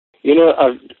You know,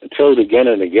 I've told again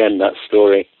and again that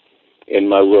story in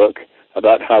my work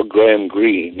about how Graham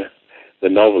Greene, the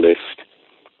novelist,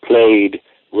 played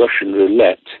Russian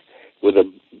roulette with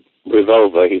a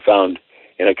revolver he found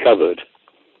in a cupboard,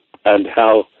 and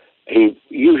how he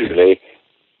usually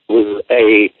was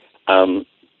a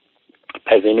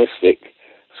pessimistic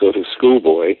sort of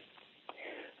schoolboy.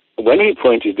 When he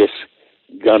pointed this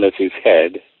gun at his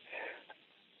head,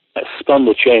 spun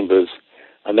the chambers,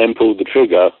 and then pulled the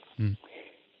trigger,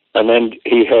 and then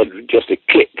he heard just a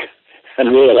click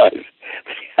and realized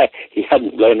he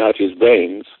hadn't blown out his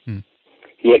brains.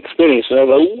 He experienced an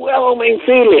overwhelming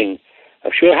feeling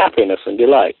of sheer happiness and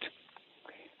delight,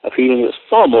 a feeling that's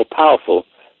far more powerful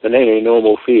than any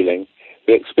normal feeling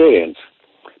we experience.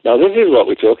 Now, this is what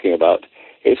we're talking about.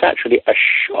 It's actually a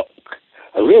shock,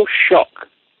 a real shock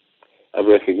of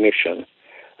recognition.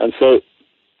 And so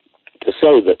to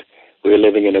say that we're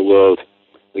living in a world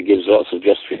that gives lots of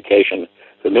justification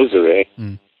for misery,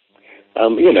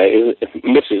 you know, it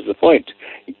misses the point.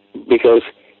 Because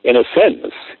in a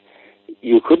sense,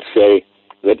 you could say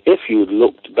that if you'd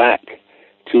looked back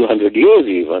 200 years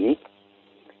even,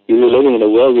 you were living in a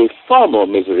world with far more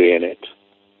misery in it,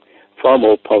 far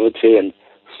more poverty and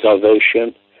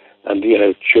starvation, and, you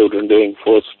know, children being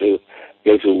forced to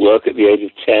go to work at the age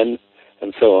of 10,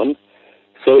 and so on.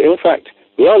 So, in fact,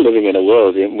 we are living in a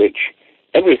world in which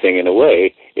everything, in a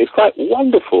way, is quite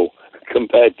wonderful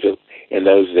compared to in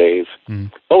those days.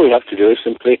 All we have to do is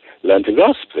simply learn to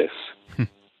grasp this.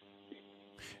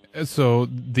 So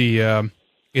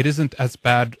it isn't as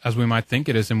bad as we might think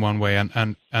it is in one way,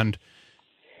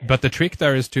 but the trick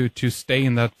there is to stay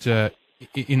in that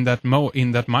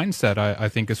mindset, I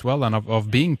think, as well, and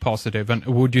of being positive. And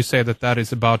would you say that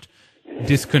is about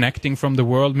disconnecting from the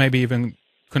world, maybe even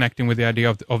connecting with the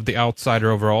idea of the outsider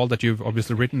overall, that you've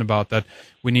obviously written about, that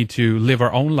we need to live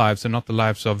our own lives and not the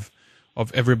lives of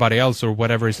everybody else or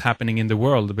whatever is happening in the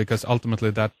world, because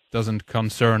ultimately that doesn't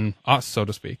concern us, so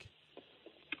to speak?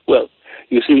 Well,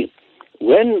 you see,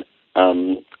 when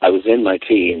I was in my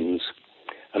teens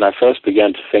and I first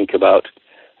began to think about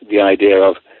the idea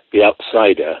of the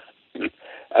outsider,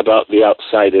 about the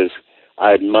outsiders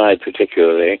I admired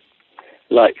particularly,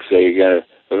 like, say,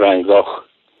 Van Gogh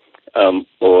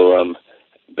or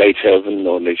Beethoven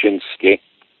or Nijinsky,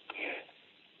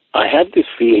 I had this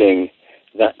feeling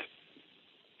that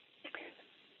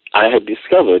I had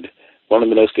discovered one of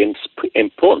the most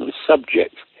important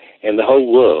subjects in the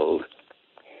whole world,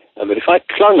 and that if I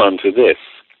clung on to this,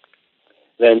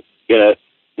 then, you know,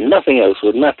 nothing else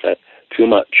would matter too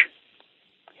much.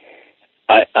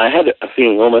 I had a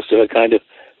feeling almost of a kind of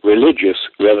religious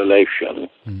revelation.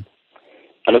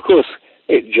 And of course,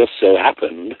 it just so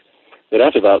happened that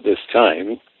at about this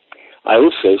time, I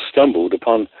also stumbled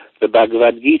upon the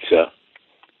Bhagavad Gita,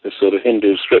 the sort of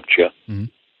Hindu scripture, and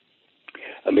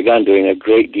began doing a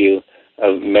great deal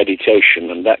of meditation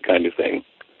and that kind of thing.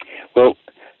 Well,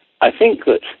 I think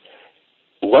that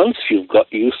once you've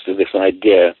got used to this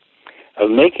idea of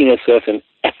making a certain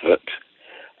effort,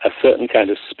 a certain kind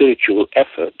of spiritual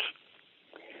effort,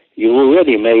 you've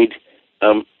already made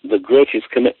the greatest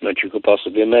commitment you could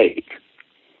possibly make.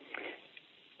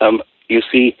 You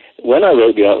see, when I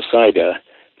wrote The Outsider,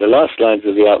 the last lines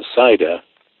of The Outsider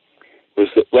was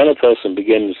that when a person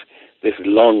begins this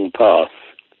long path,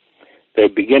 they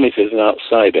begin it as an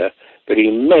outsider, but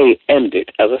he may end it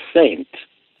as a saint.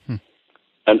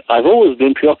 And I've always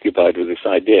been preoccupied with this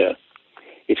idea.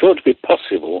 It ought to be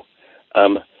possible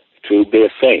to be a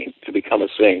saint, to become a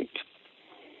saint,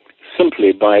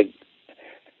 simply by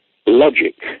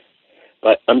logic,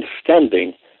 by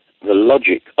understanding the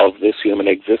logic of this human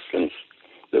existence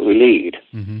that we lead.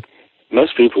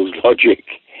 Most people's logic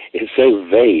is so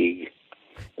vague.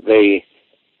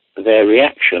 Their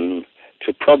reaction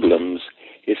to problems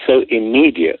is so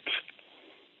immediate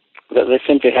that they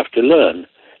simply have to learn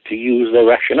to use their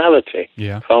rationality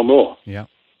far more.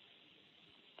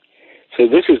 So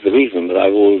this is the reason that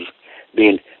I've always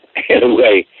been, in a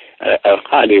way, a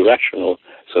highly rational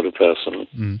sort of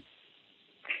person.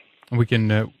 We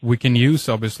can use,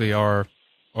 obviously, our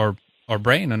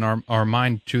brain and our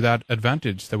mind to that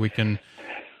advantage, that we can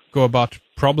go about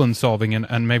problem solving,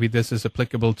 and maybe this is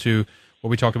applicable to what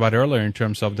we talked about earlier in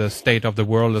terms of the state of the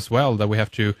world as well, that we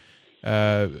have to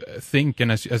think,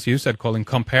 and as you said, Colin,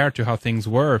 compare to how things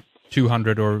were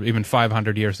 200 or even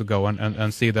 500 years ago,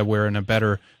 and see that we're in a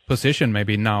better position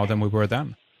maybe now than we were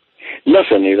then.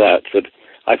 Not only that, but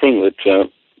I think that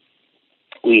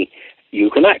you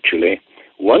can actually,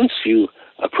 once you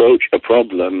approach a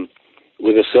problem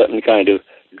with a certain kind of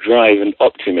drive and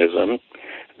optimism,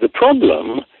 the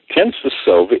problem tends to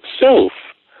solve itself,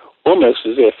 almost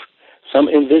as if some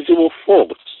invisible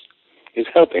force is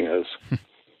helping us.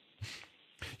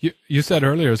 You said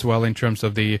earlier as well in terms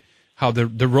of how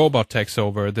the robot takes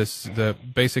over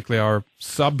basically our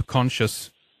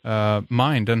subconscious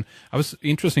mind. And I was,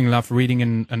 interesting enough, reading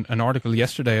an article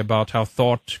yesterday about how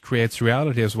thought creates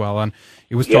reality as well. And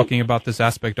it was talking about this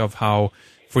aspect of how,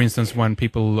 for instance, when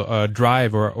people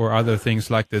drive or other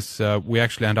things like this, we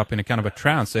actually end up in a kind of a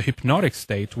trance, a hypnotic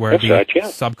state where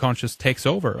subconscious takes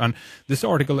over. And this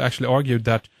article actually argued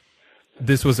that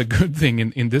this was a good thing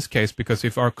in this case, because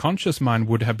if our conscious mind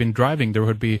would have been driving, there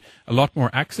would be a lot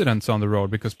more accidents on the road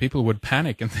because people would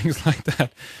panic and things like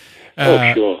that.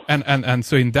 Sure. And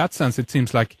so in that sense, it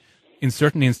seems like in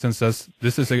certain instances,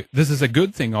 this is a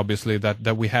good thing, obviously,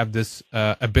 that we have this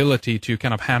ability to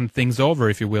kind of hand things over,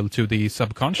 if you will, to the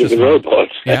subconscious to the mind. robot.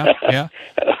 Yeah.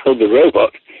 The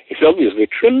robot is obviously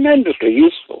tremendously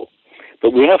useful,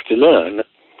 but we have to learn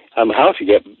how to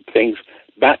get things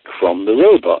back from the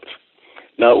robot.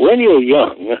 Now, when you're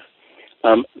young,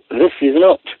 this is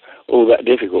not all that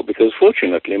difficult because,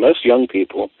 fortunately, most young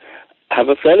people have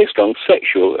a fairly strong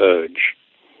sexual urge.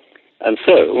 And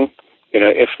so,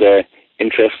 if they're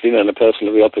interested in a person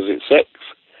of the opposite sex,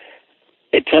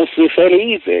 it tends to be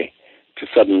fairly easy to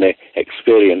suddenly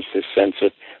experience this sense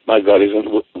of, my God, isn't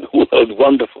the world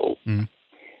wonderful? Mm.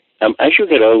 As you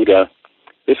get older,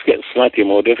 this gets slightly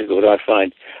more difficult, I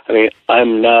find. I mean,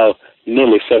 I'm now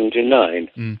nearly 79.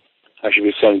 Mm. I should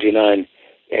be 79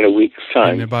 in a week's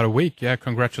time. In about a week, yeah.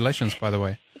 Congratulations, by the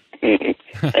way.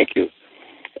 Thank you.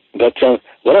 But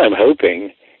what I'm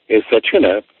hoping is that,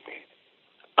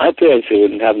 I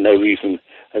personally have no reason,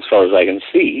 as far as I can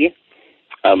see,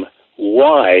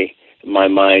 why my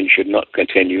mind should not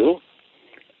continue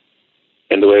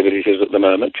in the way that it is at the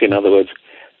moment. In other words,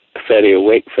 fairly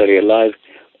awake, fairly alive,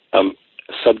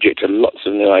 subject to lots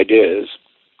of new ideas.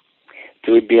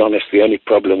 To be honest, the only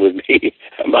problem with me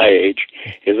at my age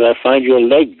is that I find your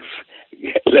legs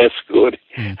get less good,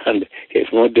 and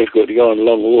it's more difficult to go on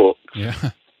long walks.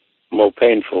 Yeah. More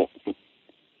painful.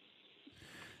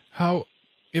 How,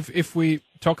 if we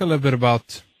talk a little bit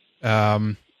about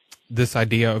this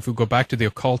idea, if we go back to the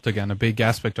occult again, a big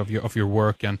aspect of your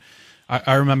work, and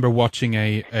I remember watching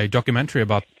a documentary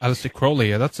about Aleister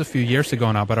Crowley. That's a few years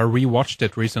ago now, but I rewatched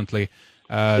it recently.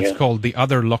 It's called The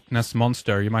Other Loch Ness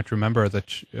Monster. You might remember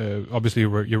that. Obviously, you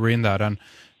were in that, and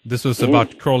this was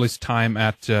about Crowley's time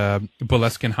at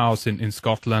Boleskine House in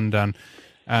Scotland,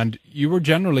 and you were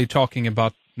generally talking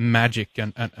about magic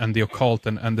and the occult,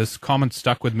 and this comment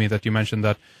stuck with me that you mentioned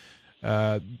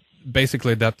that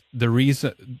basically that the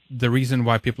reason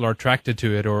why people are attracted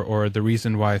to it, or the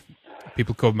reason why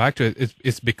people come back to it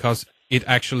is because it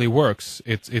actually works.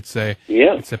 It's a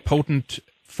potent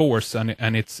force,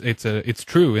 and it's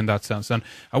true in that sense. And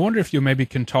I wonder if you maybe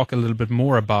can talk a little bit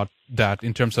more about that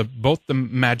in terms of both the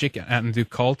magic and the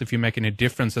occult, if you make any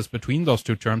differences between those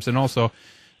two terms, and also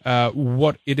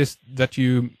what it is that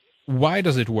why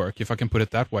does it work, if I can put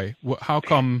it that way? How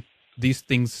come these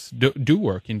things do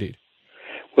work indeed?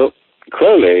 Well,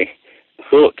 Crowley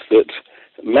thought that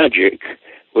magic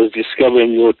was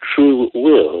discovering your true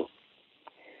will.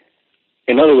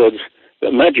 In other words,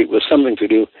 that magic was something to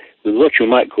do with what you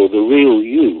might call the real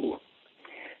you.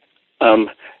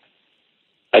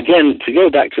 Again, to go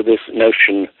back to this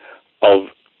notion of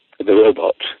the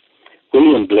robot,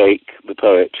 William Blake, the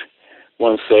poet,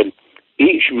 once said,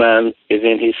 "Each man is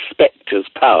in his spectre's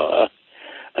power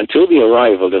until the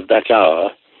arrival of that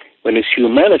hour when his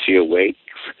humanity awakes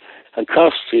and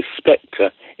casts his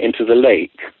spectre into the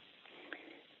lake."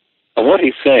 And what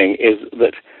he's saying is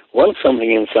that once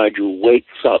something inside you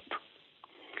wakes up,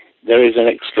 there is an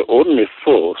extraordinary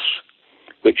force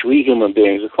which we human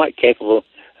beings are quite capable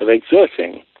of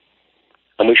exerting,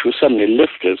 and which will suddenly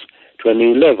lift us to a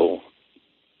new level.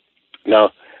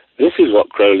 Now, this is what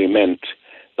Crowley meant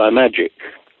by magic.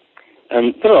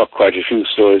 And there are quite a few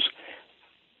stories.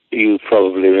 You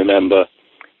probably remember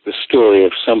the story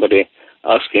of somebody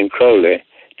asking Crowley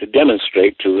to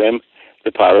demonstrate to them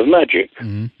the power of magic.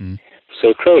 Mm-hmm.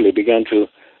 So Crowley began to,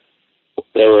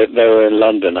 they were in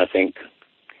London, I think,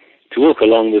 to walk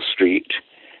along the street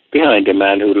behind a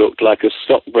man who looked like a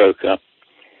stockbroker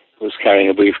who was carrying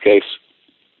a briefcase.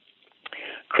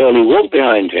 Crowley walked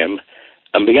behind him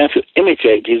and began to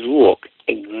imitate his walk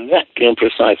exactly and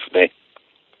precisely.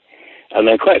 And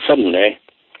then quite suddenly,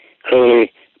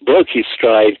 Crowley broke his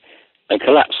stride and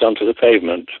collapsed onto the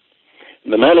pavement.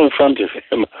 The man in front of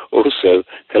him also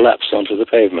collapsed onto the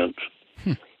pavement.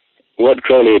 What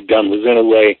Crowley had done was, in a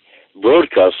way,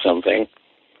 broadcast something,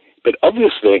 but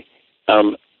obviously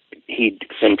he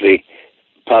simply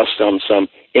passed on some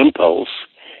impulse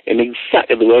in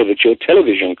exactly the way that your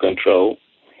television control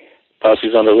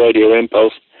passes on a radio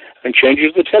impulse, and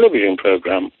changes the television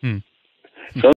program.